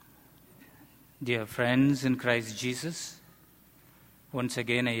Dear friends in Christ Jesus, once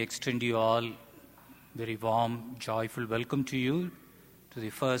again I extend you all very warm, joyful welcome to you to the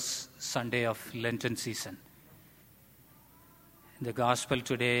first Sunday of Lenten season. In the Gospel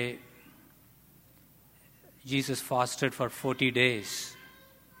today, Jesus fasted for 40 days.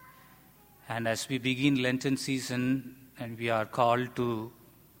 And as we begin Lenten season and we are called to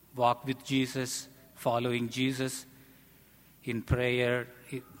walk with Jesus, following Jesus in prayer,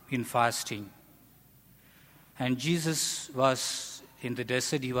 in fasting. And Jesus was in the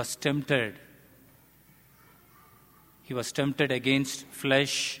desert, he was tempted. He was tempted against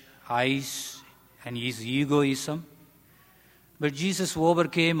flesh, eyes, and his egoism. But Jesus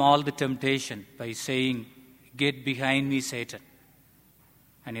overcame all the temptation by saying, "Get behind me, Satan."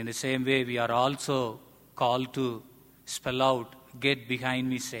 And in the same way, we are also called to spell out, "Get behind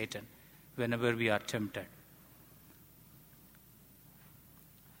me, Satan," whenever we are tempted.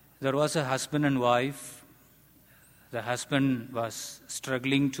 There was a husband and wife. The husband was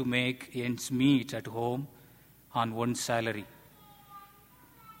struggling to make ends meet at home on one salary.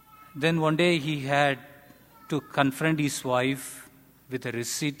 Then one day he had to confront his wife with a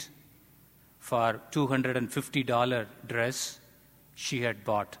receipt for $250 dress she had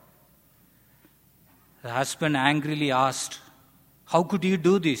bought. The husband angrily asked, "How could you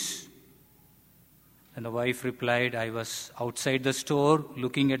do this?" And the wife replied, "I was outside the store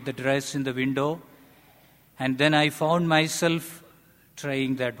looking at the dress in the window, and then I found myself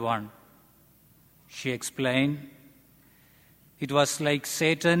trying that one." She explained, "It was like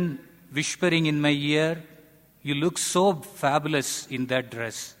Satan whispering in my ear, 'You look so fabulous in that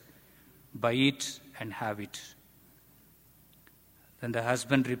dress. Buy it and have it.'" Then the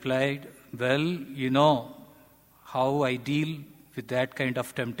husband replied, "Well, you know how I deal with that kind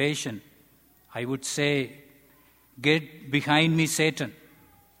of temptation. I would say, 'Get behind me, Satan.'"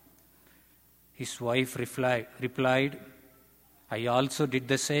 His wife replied, "I also did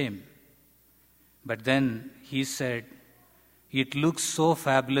the same." But then he said, "It looks so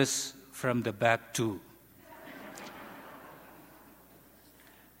fabulous from the back too."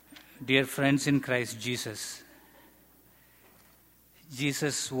 Dear friends in Christ Jesus,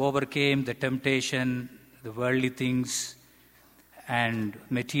 Jesus overcame the temptation, the worldly things, and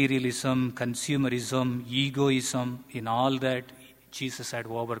materialism, consumerism, egoism. In all that, Jesus had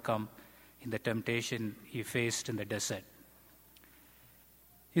overcome in the temptation he faced in the desert.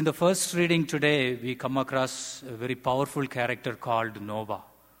 In the first reading today, we come across a very powerful character called Noah,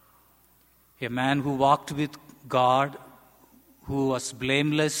 a man who walked with God, who was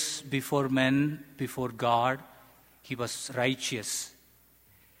blameless before men, before God. He was righteous.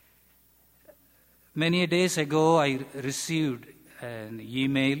 Many days ago, I received an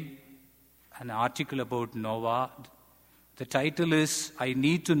email, an article about Noah. The title is, "I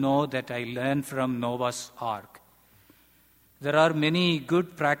Need to Know That I Learned from Noah's Ark." There are many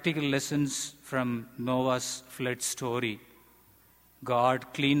good practical lessons from Noah's flood story.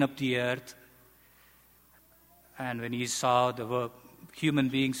 God cleaned up the earth, and when he saw human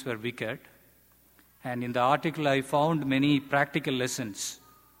beings were wicked. And in the article, I found many practical lessons.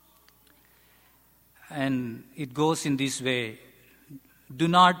 And it goes in this way. Do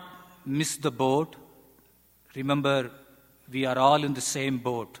not miss the boat. Remember, we are all in the same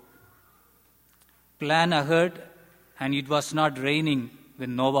boat. Plan ahead, and it was not raining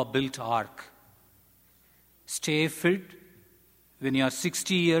when Noah built ark. Stay fit. When you are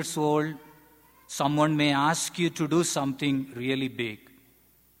 60 years old, someone may ask you to do something really big.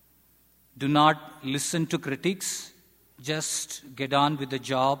 Do not listen to critics. Just get on with the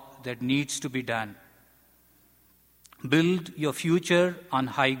job that needs to be done. Build your future on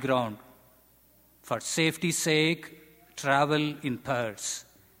high ground. For safety's sake, travel in pairs.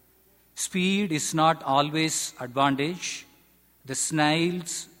 Speed is not always advantage. The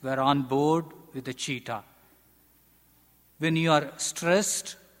snails were on board with the cheetah. When you are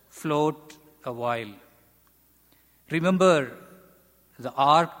stressed, float a while. Remember, the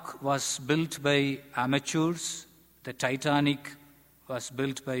ark was built by amateurs. The Titanic was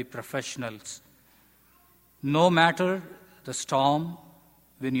built by professionals. No matter the storm,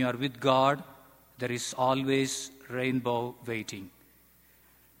 when you are with God, there is always rainbow waiting.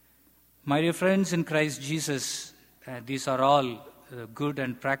 My dear friends in Christ Jesus, these are all good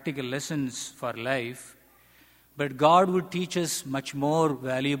and practical lessons for life, but God would teach us much more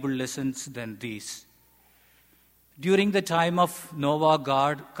valuable lessons than these. During the time of Noah,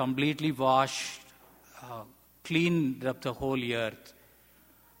 God completely cleaned up the whole earth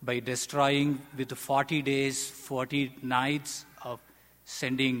by destroying with 40 days, 40 nights of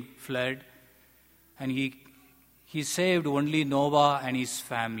sending flood. And he saved only Noah and his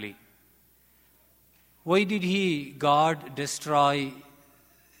family. Why did God destroy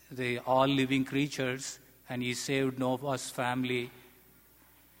all living creatures and he saved Noah's family?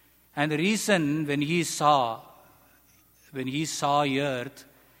 And the reason, when he saw earth,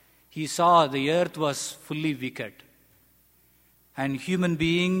 he saw the earth was fully wicked. And human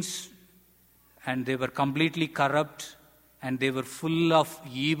beings, and they were completely corrupt, and they were full of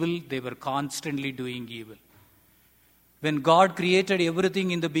evil. They were constantly doing evil. When God created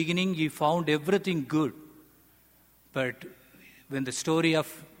everything in the beginning, he found everything good. But when the story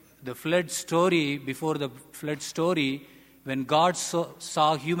of the flood story, before the flood story, when God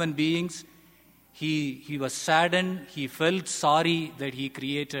saw human beings, he was saddened. He felt sorry that he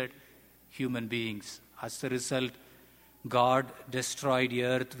created human beings. As a result, God destroyed the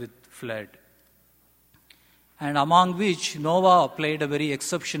earth with flood. And among which Noah played a very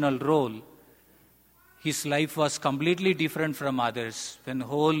exceptional role. His life was completely different from others. When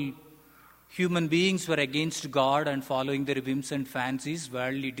whole human beings were against God and following their whims and fancies,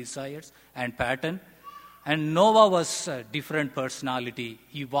 worldly desires and pattern. And Noah was a different personality.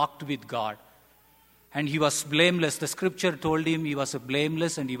 He walked with God. And he was blameless. The scripture told him he was a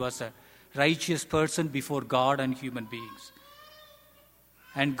blameless and he was a righteous person before God and human beings.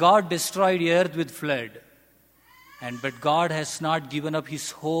 And God destroyed the earth with flood. But God has not given up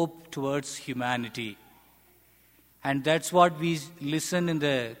his hope towards humanity. And that's what we listen in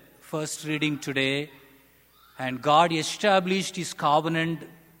the first reading today. And God established his covenant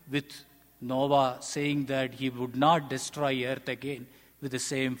with Noah, saying that he would not destroy earth again with the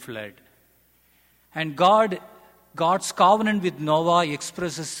same flood. And God's covenant with Noah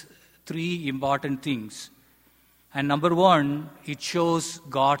expresses three important things. And number one, it shows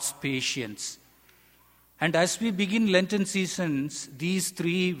God's patience. And as we begin Lenten seasons, these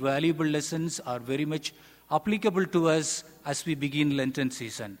three valuable lessons are very much applicable to us as we begin Lenten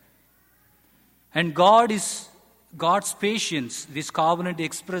season. And God's patience. This covenant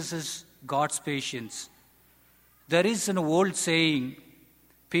expresses God's patience. There is an old saying,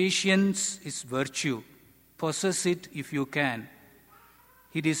 patience is virtue. Possess it if you can.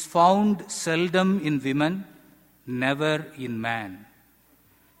 It is found seldom in women, never in man.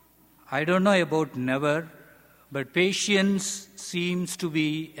 I don't know about never, but patience seems to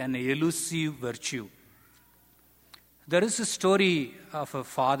be an elusive virtue. There is a story of a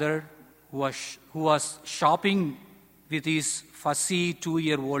father who was shopping with his fussy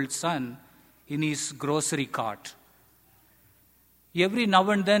 2-year-old son in his grocery cart. Every now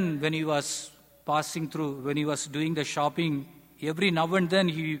and then when he was doing the shopping, every now and then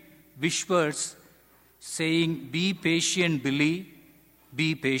he whispers saying, "Be patient, Billy,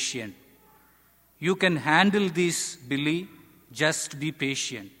 be patient. You can handle this, Billy, just be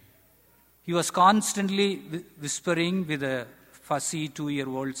patient." He was constantly whispering with a fussy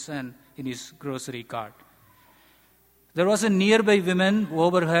 2-year-old son in his grocery cart. There was a nearby woman who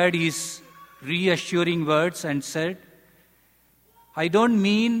overheard his reassuring words and said, "I don't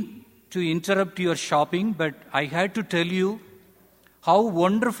mean to interrupt your shopping, but I had to tell you how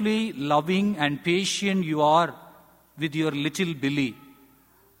wonderfully loving and patient you are with your little Billy."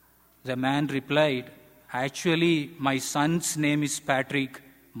 The man replied, "Actually, my son's name is Patrick.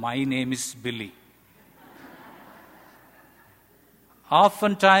 My name is Billy."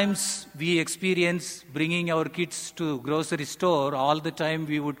 Oftentimes, we experience bringing our kids to grocery store. All the time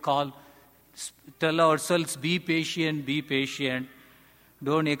we would tell ourselves, be patient,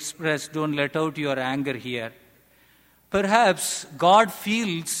 don't let out your anger here. Perhaps God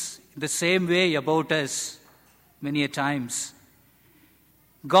feels the same way about us many a times.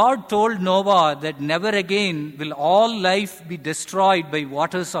 God told Noah that never again will all life be destroyed by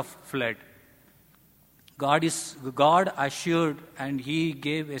waters of flood. God assured and he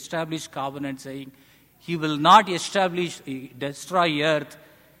established covenant saying he will not destroy earth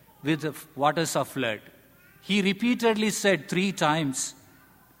with the waters of flood. He repeatedly said 3 times.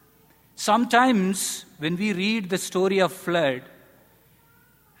 Sometimes when we read the story of flood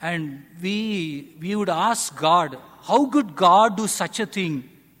and we would ask God, how could God do such a thing?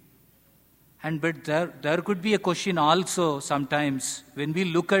 But there could be a question also sometimes when we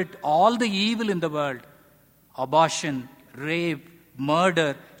look at all the evil in the world, abortion, rape,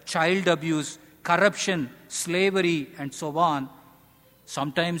 murder, child abuse, corruption, slavery, and so on.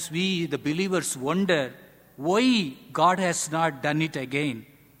 Sometimes we, the believers, wonder why God has not done it again.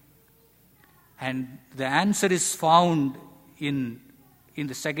 And the answer is found in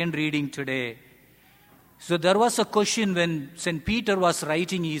the second reading today. So there was a question when St. Peter was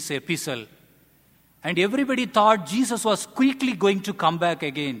writing his epistle. And everybody thought Jesus was quickly going to come back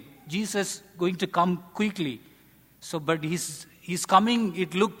again. Jesus going to come quickly. But his coming,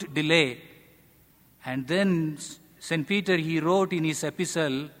 it looked delay. And then St. Peter, he wrote in his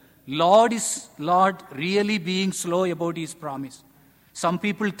epistle, Lord is Lord really being slow about his promise? Some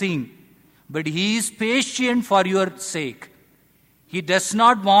people think, but he is patient for your sake. He does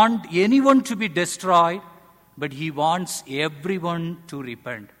not want anyone to be destroyed, but he wants everyone to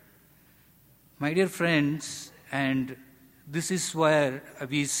repent. My dear friends, and this is where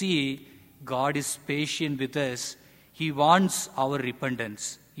we see God is patient with us. He wants our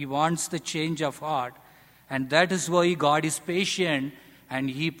repentance. He wants the change of heart. And that is why God is patient, and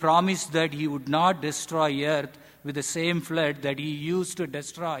he promised that he would not destroy earth with the same flood that he used to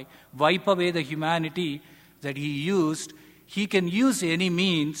destroy, wipe away the humanity that he used. He can use any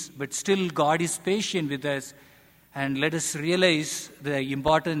means, but still God is patient with us. And let us realize the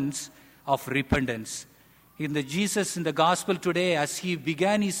importance of repentance. Jesus in the gospel today, as he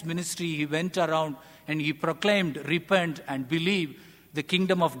began his ministry, he went around and he proclaimed, repent and believe, the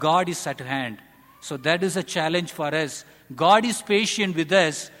kingdom of God is at hand. So that is a challenge for us. God is patient with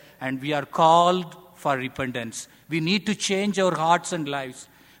us, and we are called for repentance. We need to change our hearts and lives.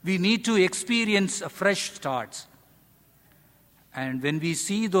 We need to experience a fresh start. And when we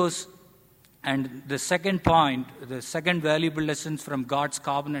see those, and the second point, the second valuable lessons from God's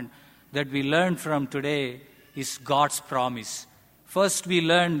covenant that we learn from today is God's promise. First, we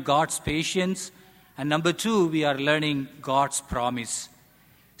learn God's patience, and number two, we are learning God's promise.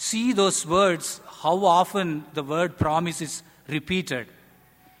 See those words, how often the word promise is repeated.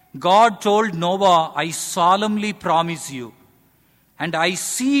 God told Noah, I solemnly promise you, and I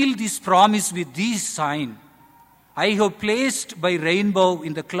seal this promise with this sign. I have placed my rainbow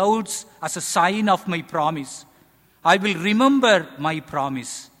in the clouds as a sign of my promise. I will remember my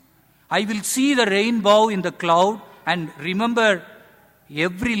promise. I will see the rainbow in the cloud and remember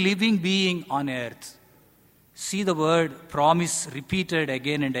every living being on earth. See the word promise repeated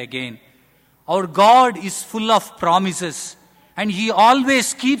again and again. Our God is full of promises, and he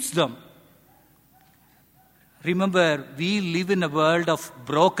always keeps them. Remember, we live in a world of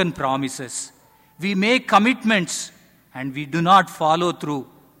broken promises. We make commitments and we do not follow through.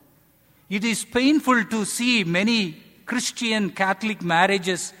 It is painful to see many Christian Catholic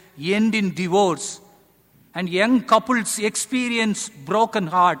marriages end in divorce, and young couples experience broken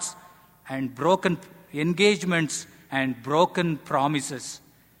hearts and broken engagements and broken promises.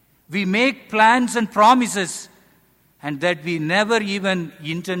 We make plans and promises and that we never even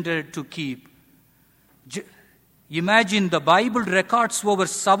intended to keep. Imagine the Bible records over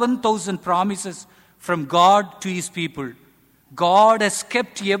 7,000 promises from God to his people. God has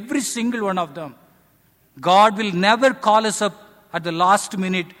kept every single one of them. God will never call us up at the last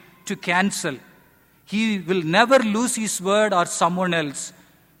minute to cancel. He will never lose his word or someone else.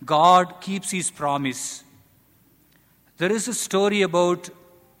 God keeps his promise. There is a story about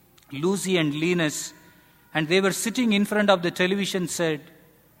Lucy and Linus, and they were sitting in front of the television set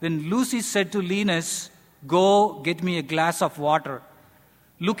when Lucy said to Linus, go get me a glass of water.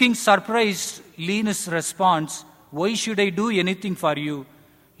 Looking surprised, Linus responds, why should I do anything for you?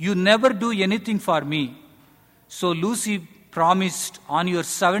 You never do anything for me. So Lucy promised, on your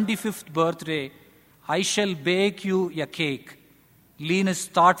 75th birthday, I shall bake you a cake. Linus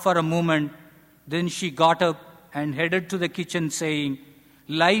thought for a moment, then she got up and headed to the kitchen saying,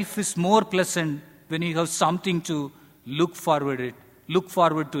 life is more pleasant when you have something to look forward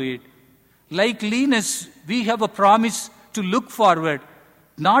to it. Like Linus, we have a promise to look forward,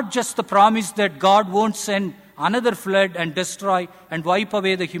 not just the promise that God won't send another flood and destroy and wipe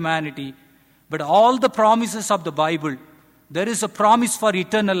away the humanity, but all the promises of the Bible. There is a promise for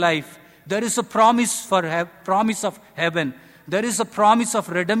eternal life. There is a promise promise of heaven. There is a promise of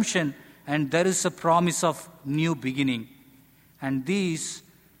redemption, and there is a promise of new beginning. And these,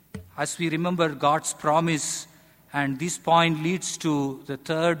 as we remember God's promise, and this point leads to the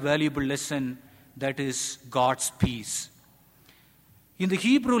third valuable lesson, that is God's peace. In the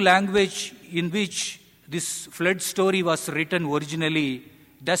Hebrew language in which this flood story was written originally,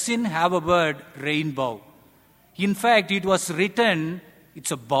 doesn't have a word rainbow. In fact, it was written,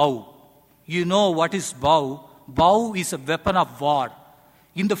 it's a bow. You know what is bow? Bow is a weapon of war.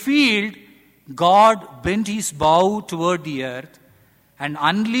 In the field, God bent his bow toward the earth and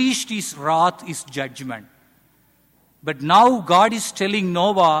unleashed his wrath, his judgment. But now God is telling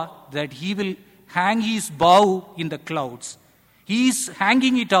Noah that he will hang his bow in the clouds. He is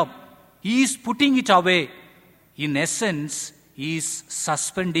hanging it up. He is putting it away. In essence, he is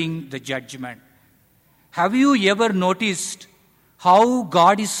suspending the judgment. Have you ever noticed how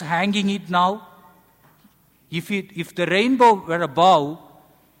God is hanging it now? If the rainbow were a bow,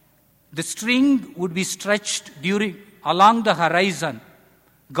 the string would be stretched along the horizon.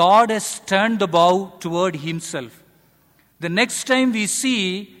 God has turned the bow toward himself. The next time we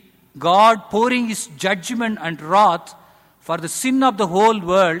see God pouring his judgment and wrath for the sin of the whole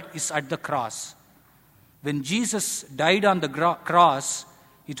world is at the cross. When Jesus died on the cross,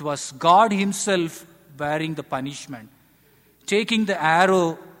 it was God himself bearing the punishment, taking the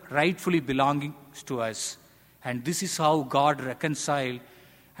arrow rightfully belonging to us. And this is how God reconciled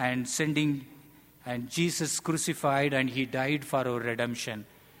and Jesus crucified and he died for our redemption.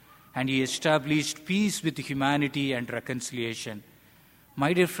 And he established peace with humanity and reconciliation.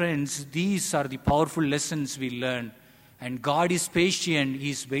 My dear friends, these are the powerful lessons we learn. And God is patient.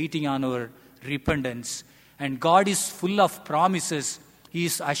 He is waiting on our repentance. And God is full of promises. He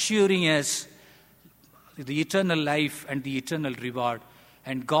is assuring us the eternal life and the eternal reward.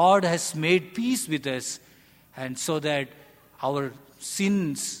 And God has made peace with us. And so that our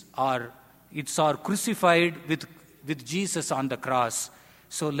sins are crucified with Jesus on the cross.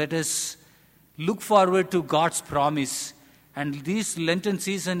 So let us look forward to God's promise. And this Lenten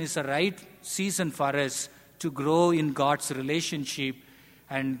season is a right season for us to grow in God's relationship,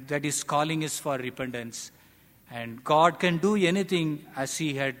 and that is calling us for repentance. And God can do anything as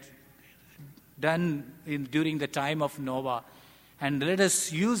he had done during the time of Noah. And let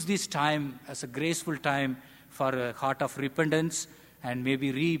us use this time as a graceful time for a heart of repentance and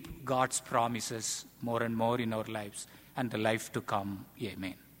maybe reap God's promises more and more in our lives and the life to come.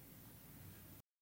 Amen.